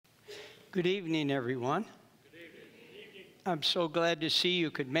Good evening, everyone. I'm so glad to see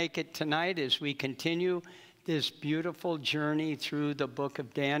you could make it tonight as we continue this beautiful journey through the book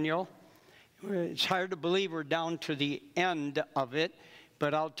of Daniel. It's hard to believe we're down to the end of it,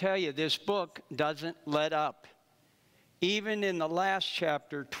 but I'll tell you, this book doesn't let up. Even in the last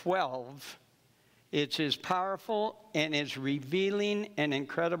chapter, 12, it's as powerful and as revealing and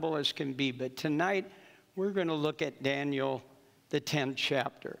incredible as can be. But tonight, we're going to look at Daniel, the 10th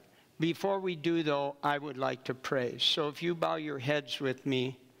chapter. Before we do, though, I would like to pray. So if you bow your heads with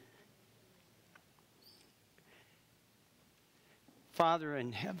me. Father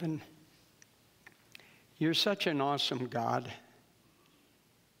in heaven, you're such an awesome God.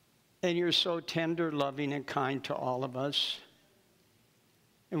 And you're so tender, loving, and kind to all of us.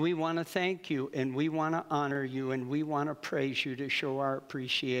 And we want to thank you, and we want to honor you, and we want to praise you to show our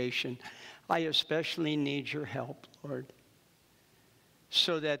appreciation. I especially need your help, Lord,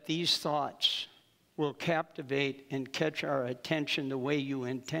 so that these thoughts will captivate and catch our attention the way you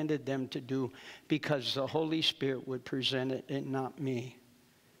intended them to do, because the Holy Spirit would present it and not me.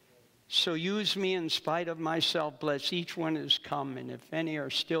 So use me in spite of myself. Bless each one who's come, and if any are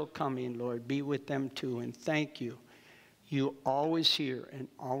still coming, Lord, be with them too. And thank you. You always hear and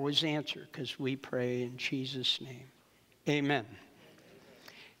always answer, because we pray in Jesus' name. Amen.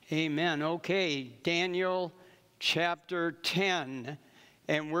 Amen. Okay, Daniel chapter 10.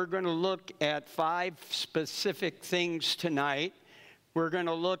 And we're going to look at 5 specific things tonight. We're going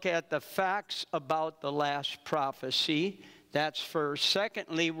to look at the facts about the last prophecy. That's first.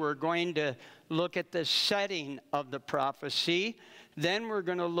 Secondly, we're going to look at the setting of the prophecy. Then we're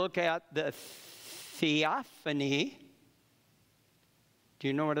going to look at the theophany. Do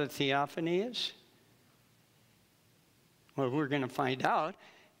you know what a theophany is? Well, we're going to find out.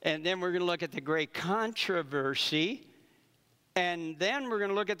 And then we're going to look at the great controversy. And then we're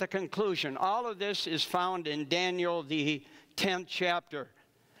going to look at the conclusion. All of this is found in Daniel, the 10th chapter.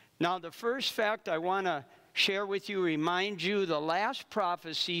 Now, the first fact I want to share with you, remind you, the last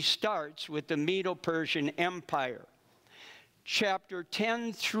prophecy starts with the Medo-Persian Empire. Chapter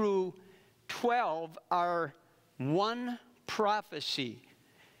 10 through 12 are one prophecy.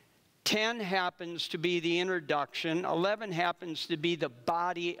 10 happens to be the introduction. 11 happens to be the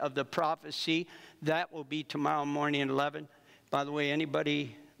body of the prophecy. That will be tomorrow morning at 11. By the way,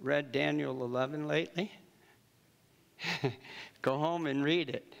 anybody read Daniel 11 lately? Go home and read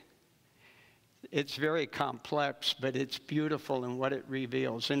it. It's very complex, but it's beautiful in what it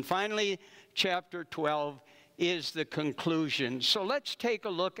reveals. And finally, chapter 12 is the conclusion. So let's take a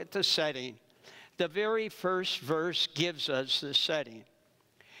look at the setting. The very first verse gives us the setting.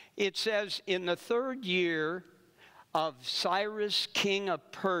 It says, in the 3rd year of Cyrus, king of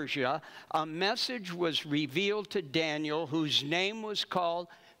Persia, a message was revealed to Daniel, whose name was called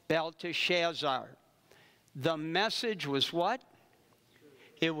Belteshazzar. The message was what?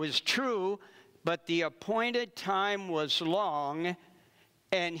 It was true, but the appointed time was long,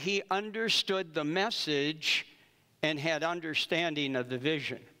 and he understood the message and had understanding of the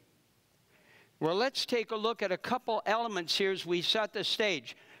vision. Well, let's take a look at a couple elements here as we set the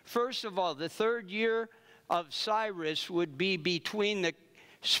stage. First of all, the 3rd year of Cyrus would be between the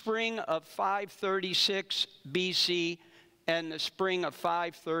spring of 536 BC and the spring of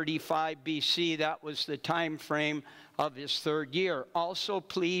 535 BC. That was the time frame of his 3rd year. Also,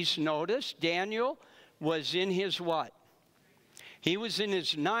 please notice, Daniel was in his what? He was in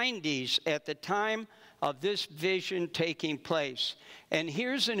his 90s at the time of this vision taking place. And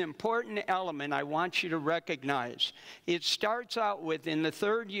here's an important element I want you to recognize. It starts out with, in the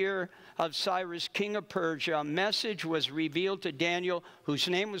 3rd year of Cyrus, king of Persia, a message was revealed to Daniel, whose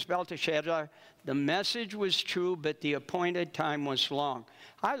name was Belteshazzar. The message was true, but the appointed time was long.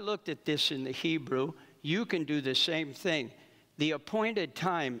 I looked at this in the Hebrew. You can do the same thing. The appointed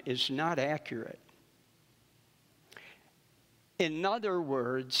time is not accurate. In other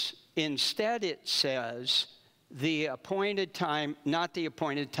words, instead it says the appointed time, not the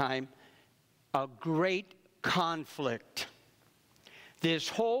appointed time, a great conflict. This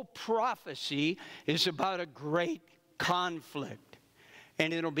whole prophecy is about a great conflict.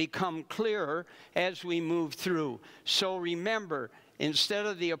 And it'll become clearer as we move through. So remember, instead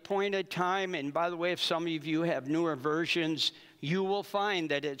of the appointed time, and by the way, if some of you have newer versions, you will find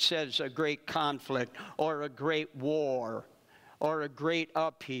that it says a great conflict or a great war or a great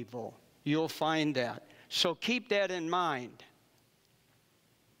upheaval. You'll find that. So keep that in mind.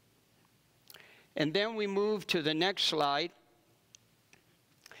 And then we move to the next slide.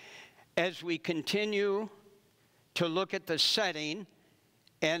 As we continue to look at the setting,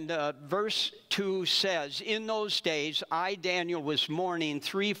 And verse 2 says, in those days, I, Daniel, was mourning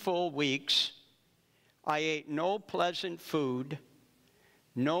 3 full weeks. I ate no pleasant food,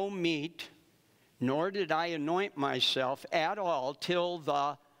 no meat, nor did I anoint myself at all till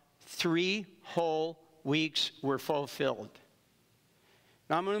the 3 whole weeks were fulfilled.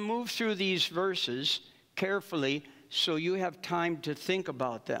 Now I'm going to move through these verses carefully so you have time to think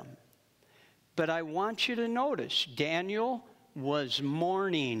about them. But I want you to notice, Daniel was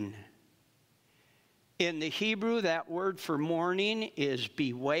mourning. In the Hebrew, that word for mourning is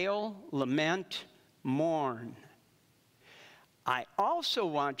bewail, lament, mourn. I also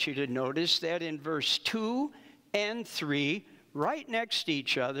want you to notice that in verse 2 and 3, right next to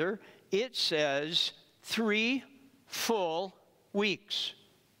each other, it says 3 full weeks.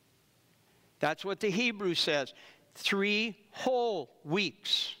 That's what the Hebrew says, 3 whole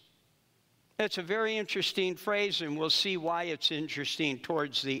weeks. That's a very interesting phrase, and we'll see why it's interesting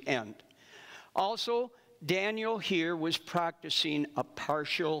towards the end. Also, Daniel here was practicing a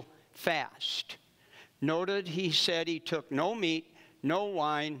partial fast. Noted he said he took no meat, no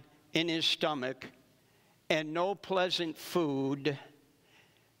wine in his stomach, and no pleasant food,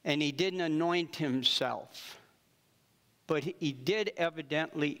 and he didn't anoint himself. But he did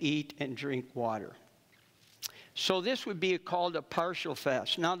evidently eat and drink water. So this would be called a partial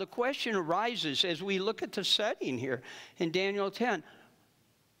fast. Now the question arises as we look at the setting here in Daniel 10.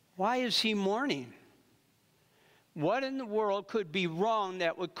 Why is he mourning? What in the world could be wrong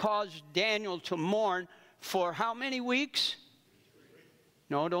that would cause Daniel to mourn for how many weeks?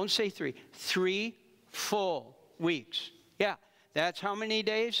 No, don't say 3. 3 full weeks. Yeah, that's how many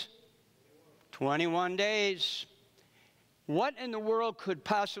days? 21 days. What in the world could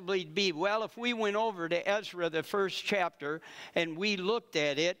possibly be? Well, if we went over to Ezra, the 1st chapter, and we looked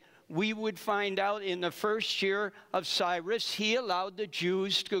at it, we would find out in the 1st year of Cyrus, he allowed the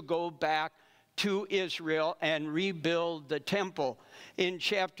Jews to go back to Israel and rebuild the temple. In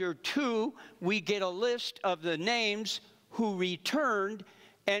chapter 2, we get a list of the names who returned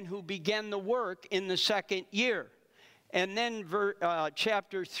and who began the work in the 2nd year. And then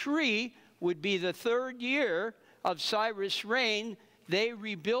chapter 3 would be the 3rd year of Cyrus' reign. They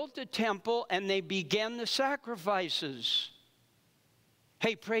rebuilt the temple and they began the sacrifices.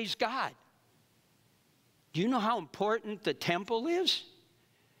 Hey, praise God. Do you know how important the temple is?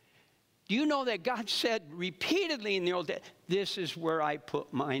 Do you know that God said repeatedly in the Old Testament, this is where I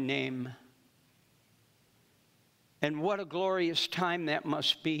put my name? And what a glorious time that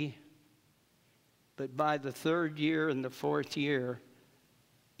must be. But by the 3rd year and the 4th year,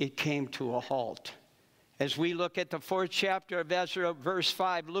 it came to a halt. As we look at the 4th chapter of Ezra, verse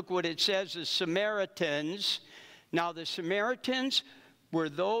 5, look what it says, the Samaritans. Now the Samaritans were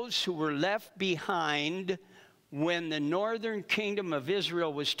those who were left behind when the northern kingdom of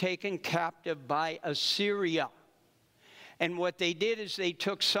Israel was taken captive by Assyria. And what they did is they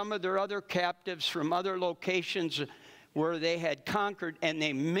took some of their other captives from other locations where they had conquered, and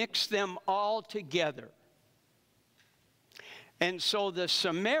they mixed them all together. And so the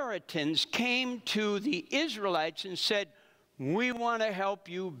Samaritans came to the Israelites and said, we want to help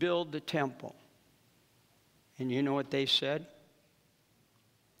you build the temple. And you know what they said?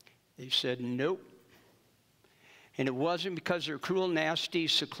 They said, nope. And it wasn't because they're cruel, nasty,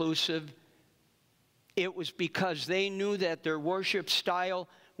 seclusive. It was because they knew that their worship style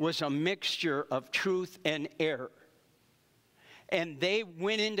was a mixture of truth and error. And they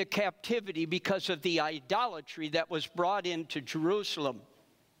went into captivity because of the idolatry that was brought into Jerusalem.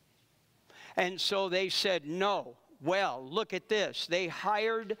 And so they said, no. Well, look at this. They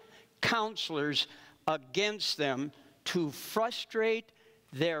hired counselors against them to frustrate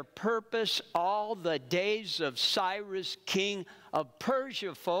their purpose all the days of Cyrus, king of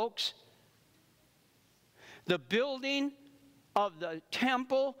Persia, folks. The building of the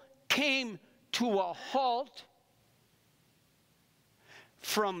temple came to a halt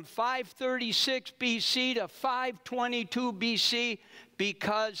from 536 BC to 522 BC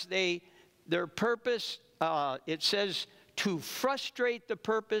because their purpose, it says, to frustrate the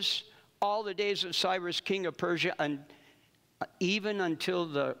purpose all the days of Cyrus, king of Persia, and even until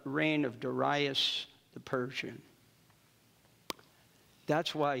the reign of Darius the Persian.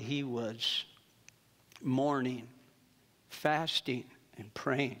 That's why he was mourning, fasting, and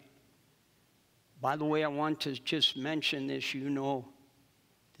praying. By the way, I want to just mention this, you know,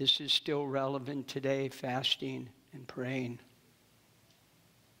 this is still relevant today, fasting and praying.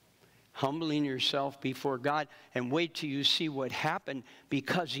 Humbling yourself before God, and wait till you see what happened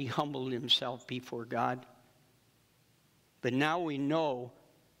because he humbled himself before God. But now we know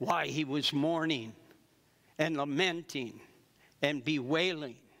why he was mourning and lamenting and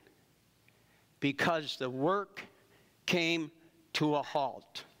bewailing. because the work came to a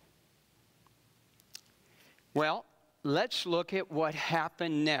halt. Well, let's look at what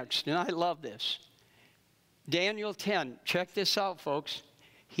happened next. And I love this. Daniel 10. Check this out, folks.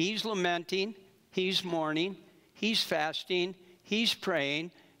 He's lamenting. He's mourning. He's fasting. He's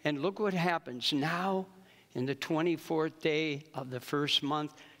praying. And look what happens. Now, in the 24th day of the first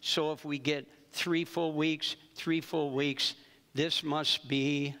month, so if we get 3 full weeks, this must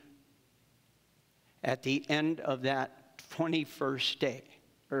be at the end of that 21st day,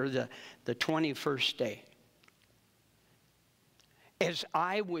 or the 21st day. As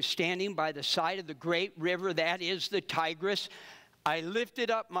I was standing by the side of the great river, that is the Tigris, I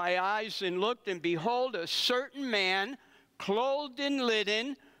lifted up my eyes and looked, and behold, a certain man, clothed in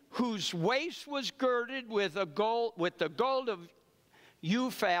linen, whose waist was girded with the gold of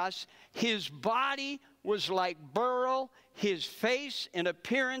Uphaz. His body was like beryl, his face an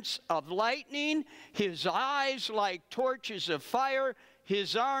appearance of lightning, his eyes like torches of fire,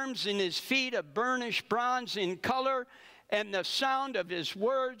 his arms and his feet of burnished bronze in color, and the sound of his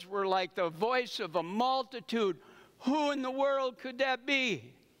words were like the voice of a multitude. Who in the world could that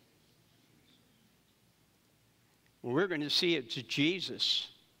be? Well, we're going to see it's Jesus.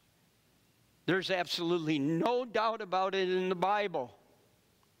 There's absolutely no doubt about it in the Bible.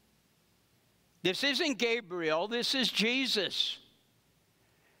 This isn't Gabriel, this is Jesus.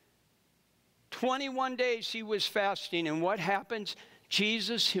 21 days he was fasting, and what happens?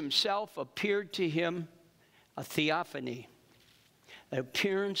 Jesus himself appeared to him, a theophany, an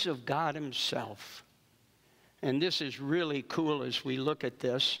appearance of God himself. And this is really cool as we look at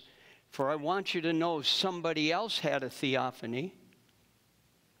this, for I want you to know somebody else had a theophany.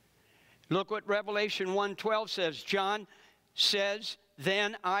 Look what Revelation 1:12 says. John says,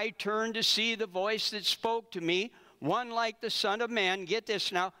 then I turned to see the voice that spoke to me, one like the Son of Man, get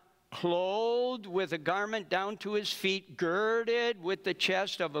this now, clothed with a garment down to his feet, girded with the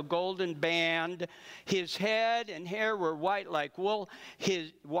chest of a golden band. His head and hair were white like wool,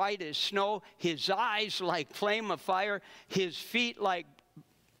 his white as snow, his eyes like flame of fire, his feet like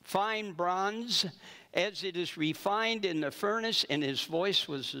fine bronze, as it is refined in the furnace, and his voice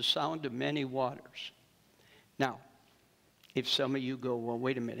was the sound of many waters. Now, if some of you go, well,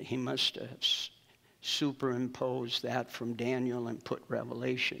 wait a minute, he must have superimposed that from Daniel and put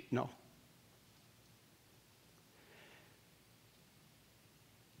Revelation. No.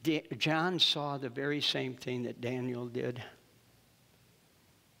 John saw the very same thing that Daniel did.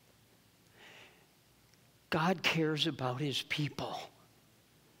 God cares about his people.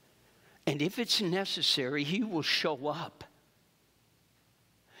 And if it's necessary, he will show up.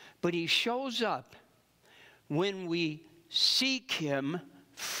 But he shows up when we seek him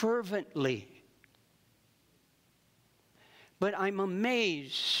fervently. But I'm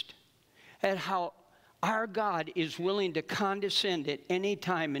amazed at how our God is willing to condescend at any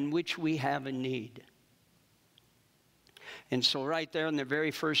time in which we have a need. And so right there in the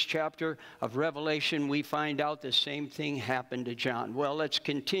very first chapter of Revelation, we find out the same thing happened to John. Well, let's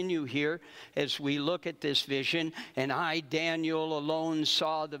continue here as we look at this vision. And I, Daniel, alone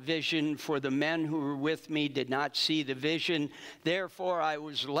saw the vision, for the men who were with me did not see the vision. Therefore, I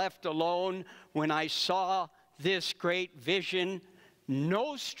was left alone when I saw this great vision.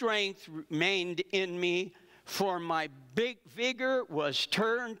 No strength remained in me, for my big vigor was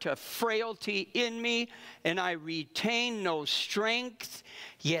turned to frailty in me, and I retained no strength.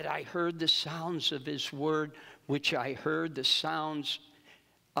 Yet I heard the sounds of his word, which I heard the sounds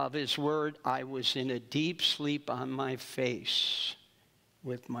of his word. I was in a deep sleep on my face,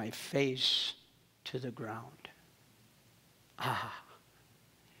 with my face to the ground.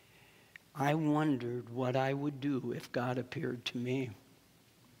 I wondered what I would do if God appeared to me.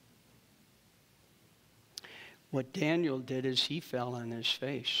 What Daniel did is he fell on his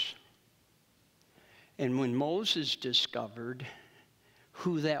face. And when Moses discovered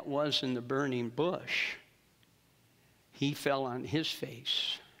who that was in the burning bush, he fell on his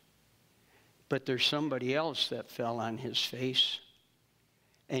face. But there's somebody else that fell on his face.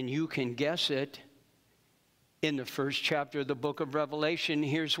 And you can guess it. In the first chapter of the book of Revelation,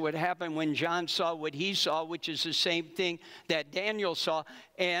 here's what happened when John saw what he saw, which is the same thing that Daniel saw.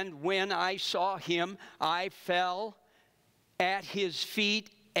 And when I saw him, I fell at his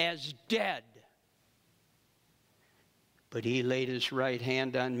feet as dead. But he laid his right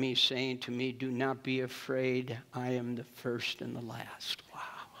hand on me, saying to me, do not be afraid. I am the first and the last. Wow.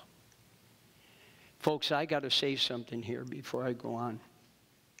 Folks, I got to say something here before I go on.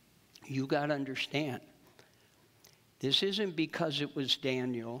 You got to understand. This isn't because it was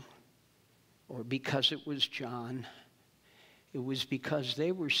Daniel or because it was John. It was because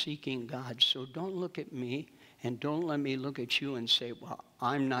they were seeking God. So don't look at me and don't let me look at you and say, well,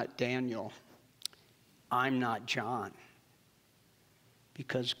 I'm not Daniel. I'm not John.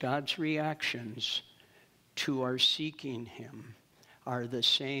 Because God's reactions to our seeking him are the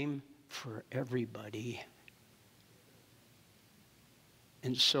same for everybody.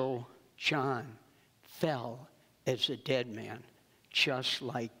 And so John fell as a dead man, just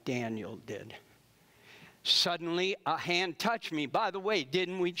like Daniel did. Suddenly, a hand touched me. By the way,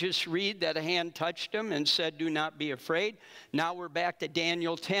 didn't we just read that a hand touched him and said, do not be afraid? Now we're back to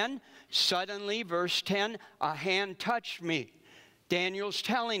Daniel 10. Suddenly, verse 10, a hand touched me. Daniel's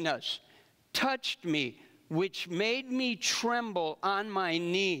telling us, touched me, which made me tremble on my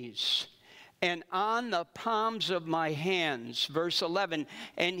knees and on the palms of my hands. Verse 11,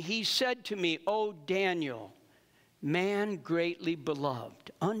 and he said to me, O Daniel, man greatly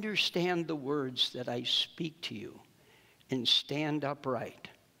beloved, understand the words that I speak to you and stand upright.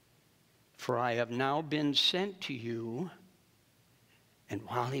 For I have now been sent to you. And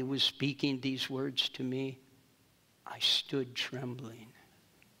while he was speaking these words to me, I stood trembling.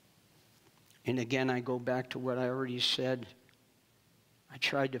 And again, I go back to what I already said. I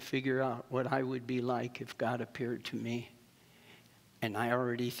tried to figure out what I would be like if God appeared to me. And I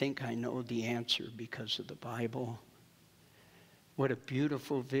already think I know the answer because of the Bible. What a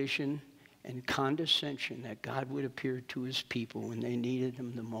beautiful vision and condescension that God would appear to his people when they needed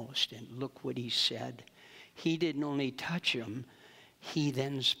him the most. And look what he said. He didn't only touch him, he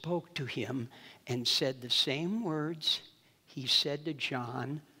then spoke to him and said the same words he said to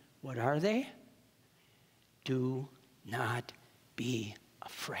John. What are they? Do not be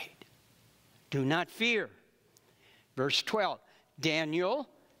afraid. Do not fear. Verse 12, Daniel,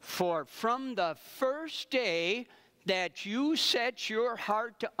 for from the first day that you set your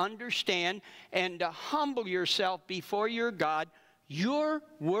heart to understand and to humble yourself before your God, your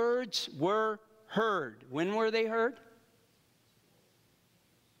words were heard. When were they heard?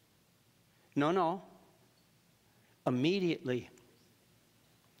 No. Immediately.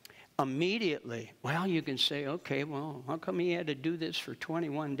 Immediately. Well, you can say, okay, well, how come he had to do this for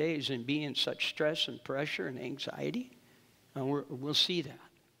 21 days and be in such stress and pressure and anxiety? We'll see that.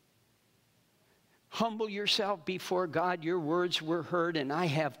 Humble yourself before God. Your words were heard, and I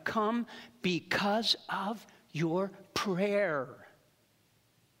have come because of your prayer.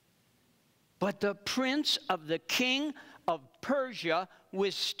 But the prince of the king of Persia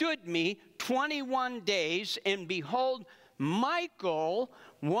withstood me 21 days, and behold, Michael,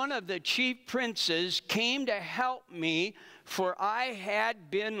 one of the chief princes, came to help me, for I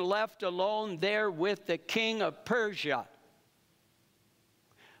had been left alone there with the king of Persia.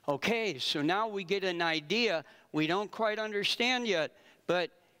 Okay, so now we get an idea. We don't quite understand yet,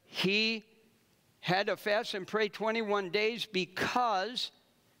 but he had to fast and pray 21 days because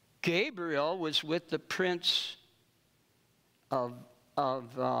Gabriel was with the prince of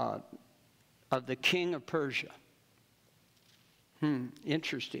the king of Persia.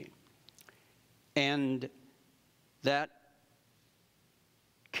 Interesting. And that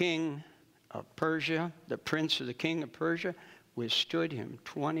king of Persia, the prince of the king of Persia, withstood him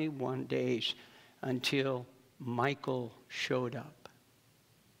 21 days until Michael showed up.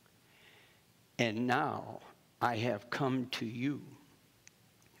 And now I have come to you.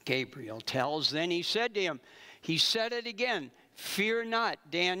 Gabriel tells, then he said to him, he said it again, fear not,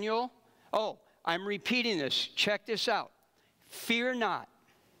 Daniel. Oh, I'm repeating this. Check this out. Fear not,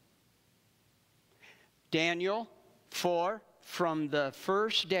 Daniel, for from the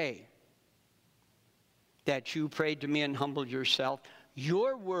first day that you prayed to me and humbled yourself,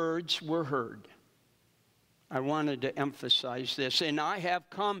 your words were heard. I wanted to emphasize this. And I have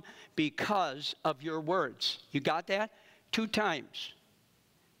come because of your words. You got that? 2 times.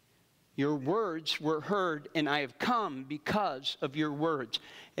 Your words were heard, and I have come because of your words.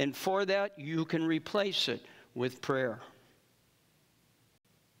 And for that, you can replace it with prayer.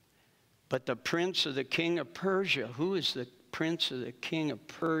 But the prince of the king of Persia, who is the prince of the king of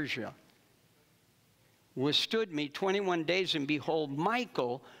Persia, withstood me 21 days, and behold,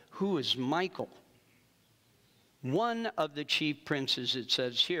 Michael, who is Michael? One of the chief princes, it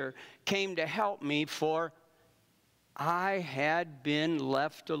says here, came to help me, for I had been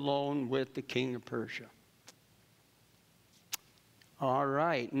left alone with the king of Persia. All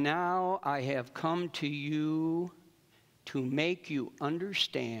right, now I have come to you to make you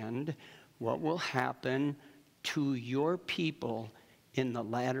understand what will happen to your people in the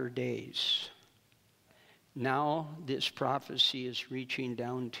latter days. Now this prophecy is reaching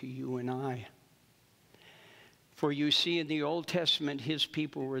down to you and I. For you see, in the Old Testament, his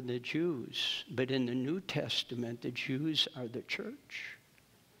people were the Jews. But in the New Testament, the Jews are the church.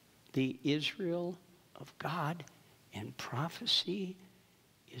 The Israel of God in prophecy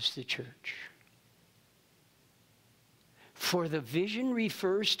is the church. For the vision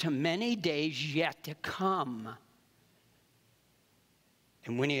refers to many days yet to come.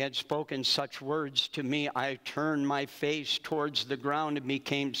 And when he had spoken such words to me, I turned my face towards the ground and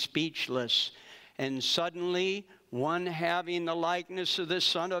became speechless. And suddenly, one having the likeness of the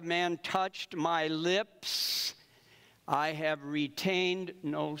Son of Man touched my lips. I have retained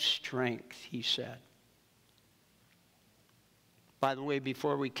no strength, he said. By the way,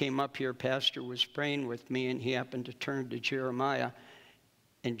 before we came up here, Pastor was praying with me, and he happened to turn to Jeremiah.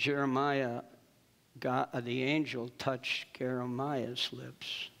 And Jeremiah, the angel touched Jeremiah's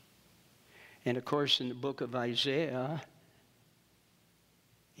lips. And of course, in the book of Isaiah,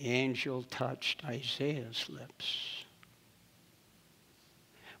 the angel touched Isaiah's lips.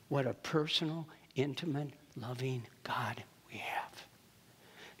 What a personal, intimate, loving God we have.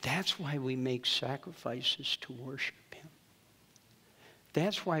 That's why we make sacrifices to worship him.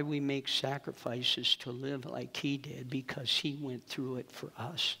 That's why we make sacrifices to live like he did, because he went through it for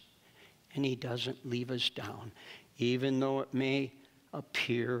us. And he doesn't leave us down, even though it may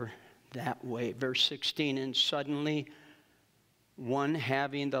appear that way. Verse 16, and suddenly one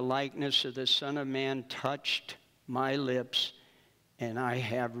having the likeness of the Son of Man touched my lips, and I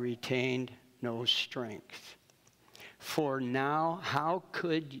have retained no strength. For now, how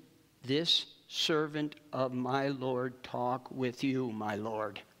could this servant of my Lord talk with you, my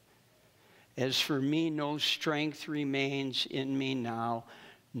Lord? As for me, no strength remains in me now,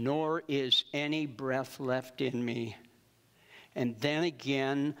 nor is any breath left in me. And then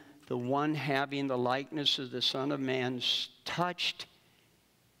again, the one having the likeness of the Son of Man touched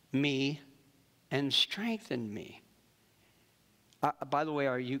me and strengthened me. By the way,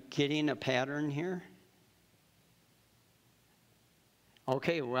 are you getting a pattern here?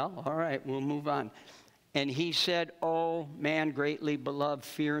 Okay, well, all right, we'll move on. And he said, "O man greatly beloved,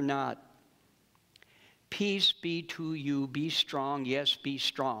 fear not. Peace be to you, be strong, yes, be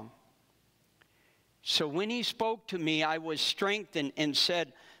strong." So when he spoke to me, I was strengthened and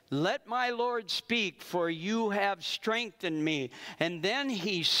said, "Let my Lord speak, for you have strengthened me." And then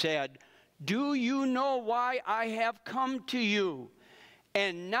he said, "Do you know why I have come to you?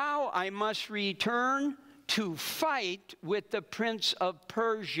 And now I must return to fight with the prince of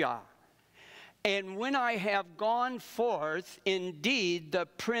Persia. And when I have gone forth, indeed the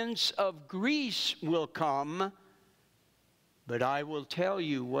prince of Greece will come. But I will tell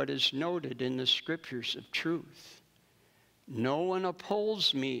you what is noted in the scriptures of truth. No one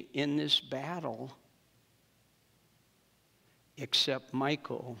opposes me in this battle except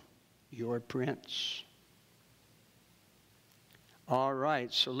Michael, your prince." All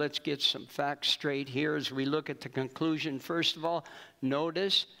right, so let's get some facts straight here as we look at the conclusion. First of all,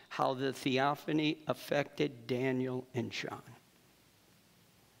 notice how the theophany affected Daniel and John.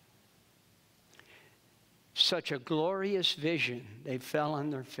 Such a glorious vision, they fell on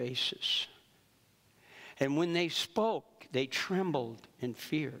their faces. And when they spoke, they trembled and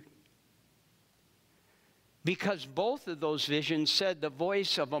feared. Because both of those visions said the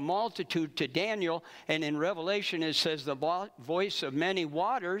voice of a multitude to Daniel, and in Revelation it says the voice of many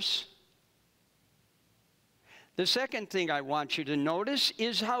waters. The second thing I want you to notice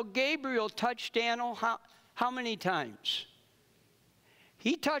is how Gabriel touched Daniel how many times?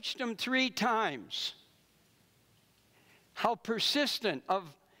 He touched him 3 times. How persistent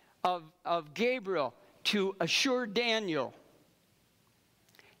of Gabriel to assure Daniel.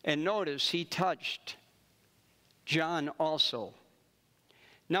 And notice he touched John also.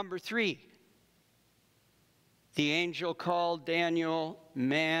 Number 3, the angel called Daniel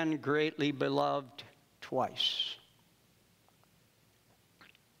man greatly beloved twice.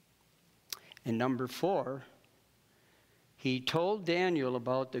 And number 4, he told Daniel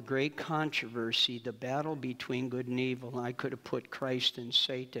about the great controversy, the battle between good and evil. I could have put Christ and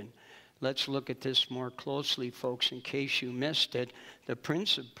Satan. Let's look at this more closely, folks, in case you missed it. The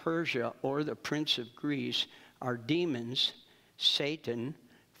prince of Persia or the prince of Greece are demons, Satan,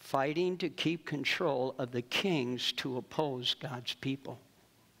 fighting to keep control of the kings to oppose God's people.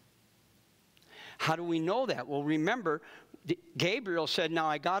 How do we know that? Well, remember, Gabriel said, now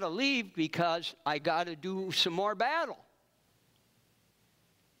I got to leave because I got to do some more battle.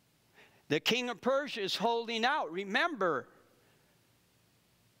 The king of Persia is holding out. Remember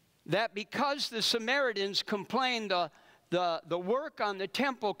that because the Samaritans complained, the work on the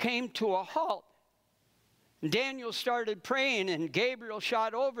temple came to a halt. Daniel started praying, and Gabriel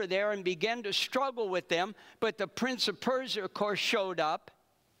shot over there and began to struggle with them. But the prince of Persia, of course, showed up.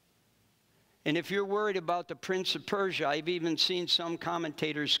 And if you're worried about the prince of Persia, I've even seen some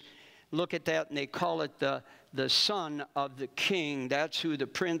commentators look at that and they call it the son of the king. That's who the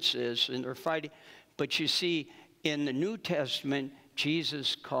prince is, and they're fighting. But you see, in the New Testament,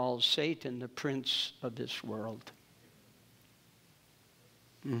 Jesus calls Satan the prince of this world.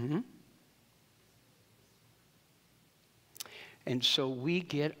 And so we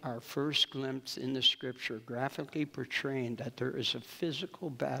get our first glimpse in the Scripture, graphically portraying that there is a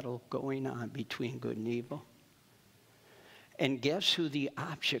physical battle going on between good and evil. And guess who the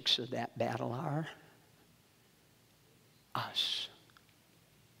objects of that battle are? Us.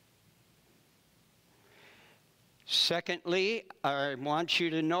 Secondly, I want you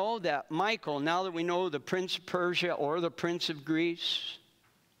to know that Michael, now that we know the Prince of Persia or the Prince of Greece,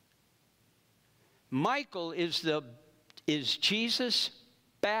 Michael is Jesus'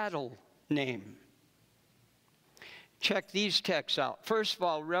 battle name. Check these texts out. First of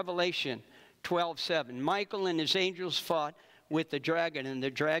all, Revelation 12:7. Michael and his angels fought with the dragon, and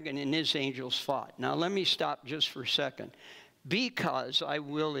the dragon and his angels fought. Now let me stop just for a second, because I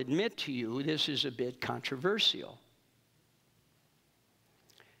will admit to you this is a bit controversial.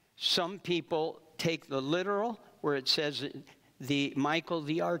 Some people take the literal, where it says Michael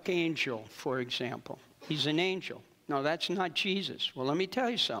the archangel, for example. He's an angel. No, that's not Jesus. Well, let me tell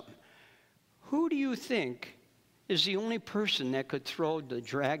you something. Who do you think is the only person that could throw the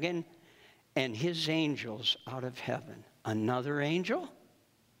dragon and his angels out of heaven? Another angel?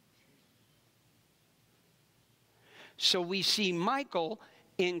 So we see Michael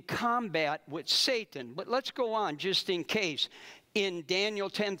in combat with Satan. But let's go on just in case. In Daniel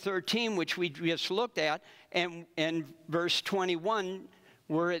 10:13, which we just looked at, and verse 21,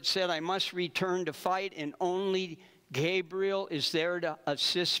 where it said, I must return to fight, and only Gabriel is there to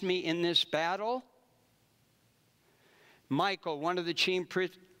assist me in this battle. Michael, one of the chief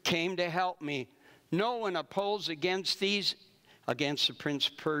priests, came to help me. No one opposed against the prince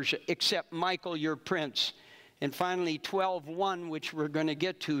of Persia, except Michael, your prince. And finally, 12:1, which we're going to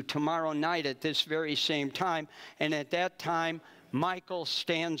get to tomorrow night at this very same time. And at that time, Michael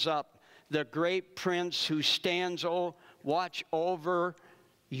stands up, the great prince who stands, watch over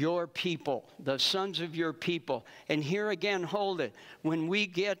your people, the sons of your people. And here again, hold it. When we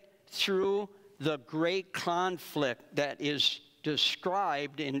get through the great conflict that is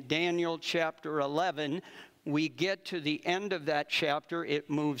described in Daniel chapter 11, we get to the end of that chapter. It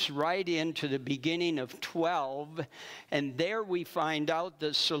moves right into the beginning of 12. And there we find out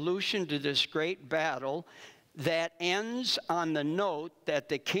the solution to this great battle that ends on the note that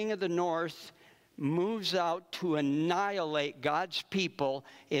the king of the north moves out to annihilate God's people.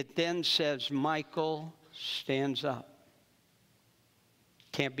 It then says, Michael stands up.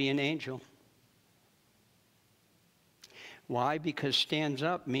 Can't be an angel. Why? Because stands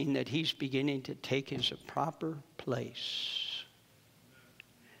up mean that he's beginning to take his proper place.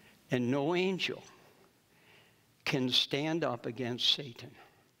 And no angel can stand up against Satan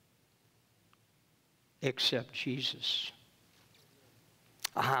except Jesus.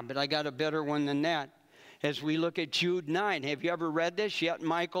 But I got a better one than that. As we look at Jude 9, have you ever read this? Yet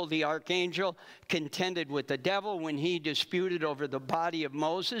Michael the archangel contended with the devil when he disputed over the body of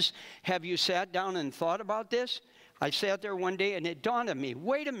Moses. Have you sat down and thought about this? I sat there one day and it dawned on me,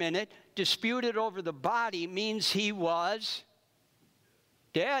 wait a minute, disputed over the body means he was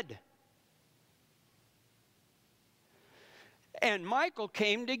dead. And Michael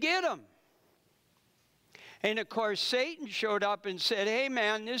came to get him. And of course, Satan showed up and said, hey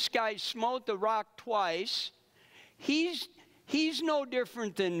man, this guy smote the rock twice. He's no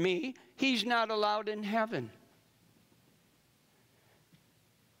different than me. He's not allowed in heaven.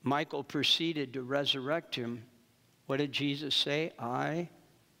 Michael proceeded to resurrect him. What did Jesus say? I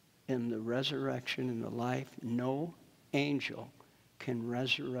am the resurrection and the life. No angel can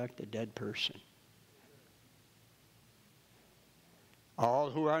resurrect a dead person.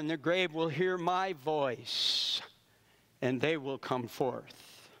 All who are in the grave will hear my voice, and they will come forth.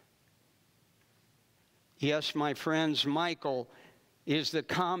 Yes, my friends, Michael is the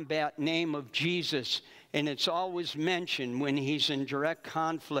combat name of Jesus, and it's always mentioned when he's in direct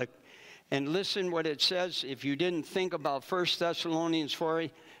conflict. And listen what it says, if you didn't think about 1 Thessalonians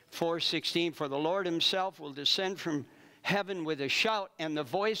 4:16, for the Lord himself will descend from heaven with a shout, and the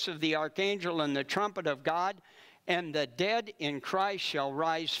voice of the archangel, and the trumpet of God, and the dead in Christ shall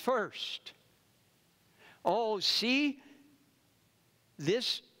rise first. Oh, see,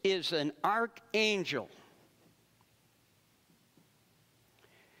 this is an archangel.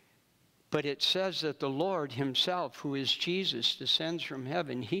 But it says that the Lord himself, who is Jesus, descends from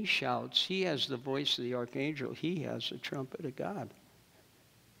heaven. He shouts. He has the voice of the archangel. He has the trumpet of God.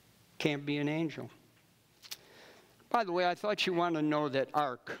 Can't be an angel. By the way, I thought you want to know that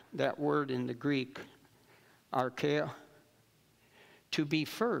ark, that word in the Greek, archeia, to be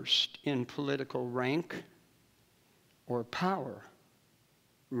first in political rank or power,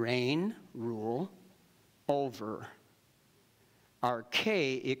 reign, rule, over.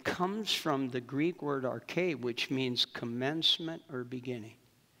 Arche, it comes from the Greek word arche, which means commencement or beginning.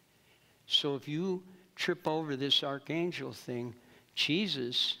 So if you trip over this archangel thing,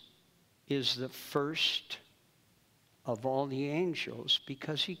 Jesus is the first of all the angels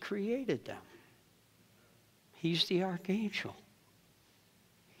because he created them. He's the archangel.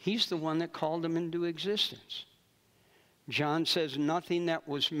 He's the one that called them into existence. John says nothing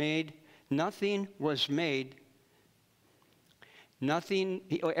was made, everything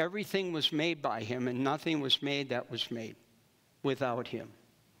was made by him, and nothing was made that was made without him.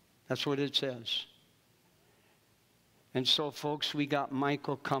 That's what it says. And so, folks, we got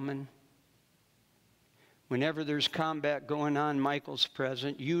Michael coming. Whenever there's combat going on, Michael's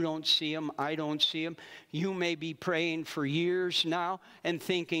present. You don't see him. I don't see him. You may be praying for years now and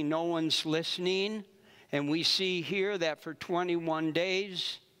thinking no one's listening. And we see here that for 21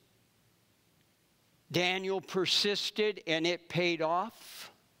 days, Daniel persisted and it paid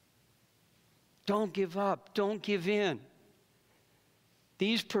off. Don't give up. Don't give in.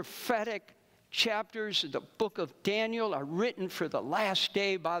 These prophetic chapters of the book of Daniel are written for the last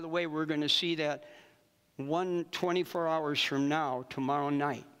day. By the way, we're going to see that 24 hours from now, tomorrow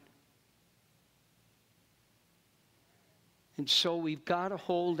night. And so we've got to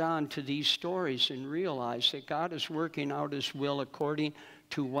hold on to these stories and realize that God is working out his will according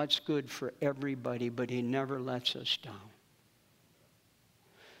to what's good for everybody, but he never lets us down.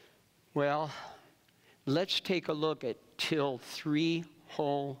 Well, let's take a look at till 3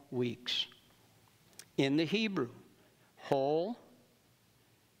 whole weeks. In the Hebrew, whole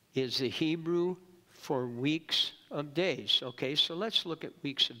is the Hebrew for weeks of days. Okay, so let's look at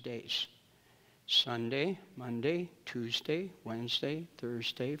weeks of days. Sunday, Monday, Tuesday, Wednesday,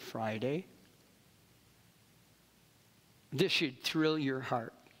 Thursday, Friday. This should thrill your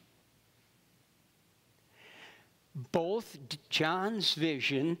heart. Both John's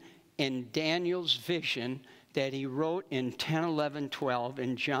vision and Daniel's vision that he wrote in 10, 11, 12,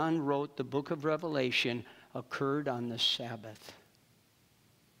 and John wrote the book of Revelation, occurred on the Sabbath.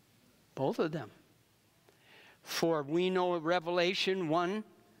 Both of them. For we know Revelation 1,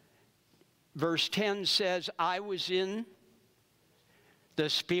 verse 10 says, I was in the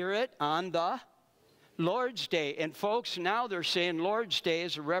Spirit on the Lord's Day. And folks, now they're saying Lord's Day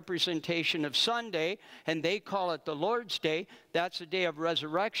is a representation of Sunday, and they call it the Lord's Day. That's the day of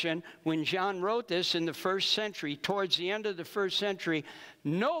resurrection. When John wrote this in the first century, towards the end of the first century,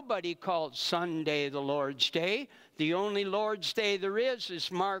 nobody called Sunday the Lord's Day. The only Lord's Day there is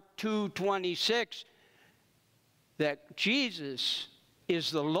Mark 2:26. That Jesus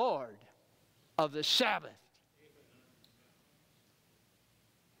is the Lord of the Sabbath.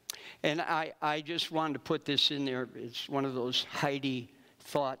 And I just wanted to put this in there. It's one of those Heidi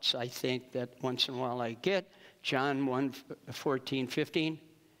thoughts, I think, that once in a while I get. John 1:14-15.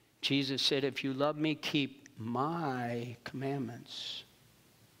 Jesus said, if you love me, keep my commandments.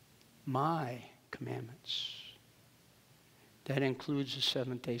 My commandments. That includes the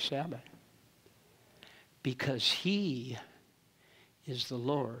seventh-day Sabbath. Because he is the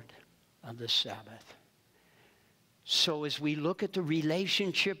Lord of the Sabbath. So as we look at the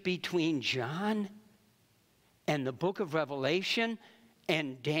relationship between John and the book of Revelation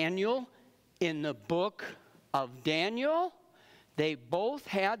and Daniel, in the book of Daniel, they both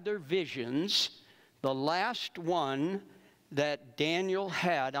had their visions. The last one that Daniel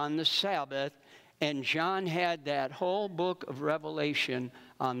had on the Sabbath, and John had that whole book of Revelation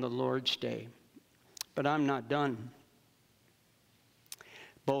on the Lord's Day. But I'm not done.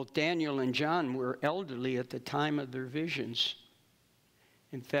 Both Daniel and John were elderly at the time of their visions.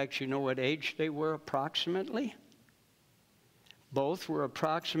 In fact, you know what age they were approximately? Both were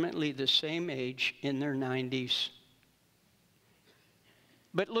approximately the same age, in their 90s.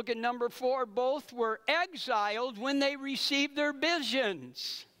 But look at number 4. Both were exiled when they received their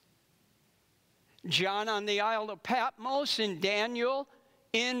visions. John on the Isle of Patmos and Daniel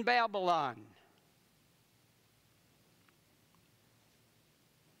in Babylon.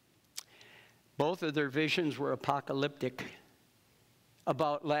 Both of their visions were apocalyptic,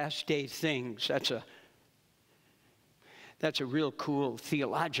 about last day things. That's a real cool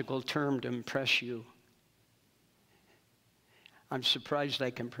theological term to impress you. I'm surprised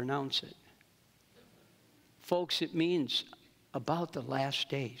I can pronounce it. folks, it means about the last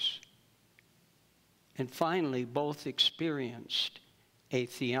days. And finally, both experienced a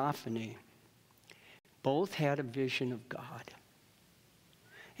theophany. Both had a vision of God.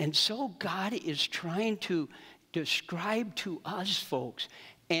 And so God is trying to describe to us, folks,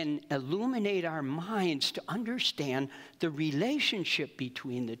 and illuminate our minds to understand the relationship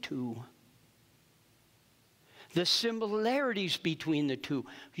between the two. The similarities between the two.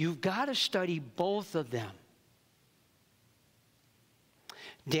 You've got to study both of them.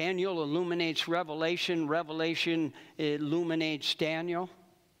 Daniel illuminates Revelation. Revelation illuminates Daniel.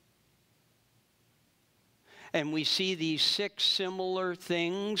 And we see these 6 similar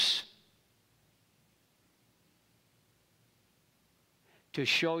things to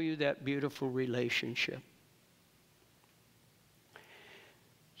show you that beautiful relationship.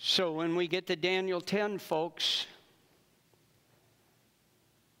 So when we get to Daniel 10, folks,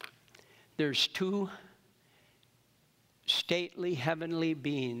 there's 2 stately heavenly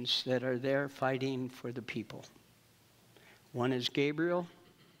beings that are there fighting for the people. One is Gabriel,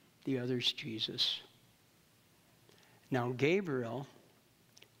 the other is Jesus. Now, Gabriel,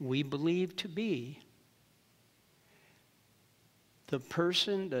 we believe to be the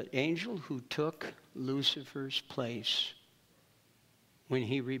person, the angel who took Lucifer's place when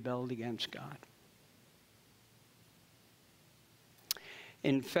he rebelled against God.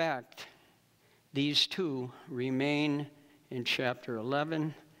 In fact, these 2 remain in chapter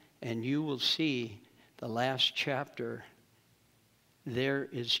 11, and you will see the last chapter. There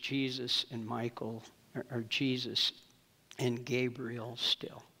is Jesus and Michael, or Jesus and Gabriel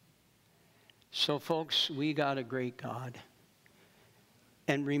still. So, folks, we got a great God.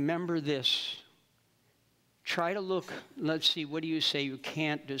 And remember this. Try to look, let's see, what do you say? You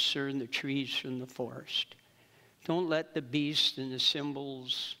can't discern the trees from the forest. Don't let the beasts and the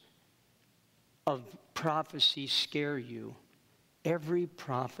symbols of prophecy scare you. Every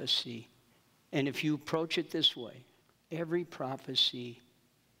prophecy, and if you approach it this way, every prophecy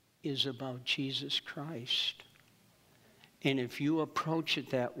is about Jesus Christ. And if you approach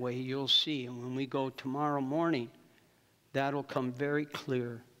it that way, you'll see. And when we go tomorrow morning, that'll come very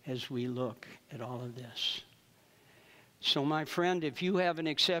clear as we look at all of this. So, my friend, if you haven't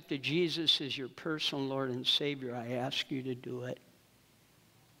accepted Jesus as your personal Lord and Savior, I ask you to do it.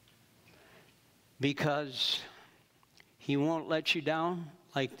 Because he won't let you down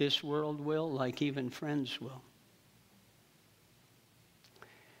like this world will, like even friends will.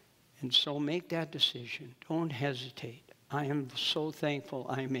 And so make that decision. Don't hesitate. I am so thankful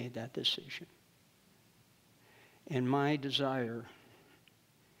I made that decision. And my desire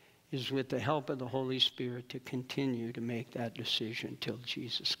is, with the help of the Holy Spirit, to continue to make that decision till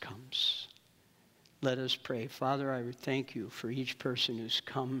Jesus comes. Let us pray. Father, I thank you for each person who's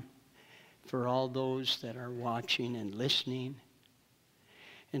come, for all those that are watching and listening.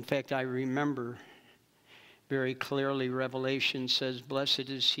 In fact, I remember very clearly Revelation says, "Blessed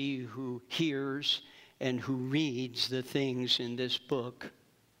is he who hears and who reads the things in this book."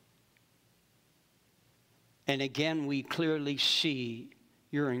 And again, we clearly see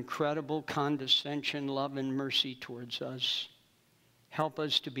your incredible condescension, love, and mercy towards us. Help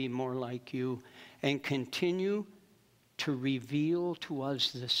us to be more like you and continue to reveal to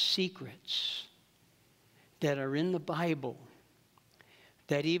us the secrets that are in the Bible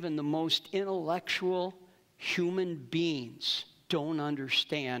that even the most intellectual human beings don't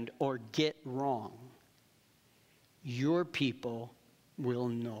understand or get wrong. Your people will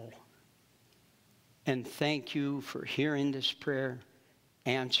know. And thank you for hearing this prayer,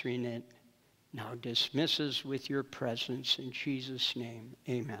 answering it. Now dismiss us with your presence in Jesus' name.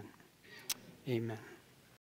 Amen. Amen.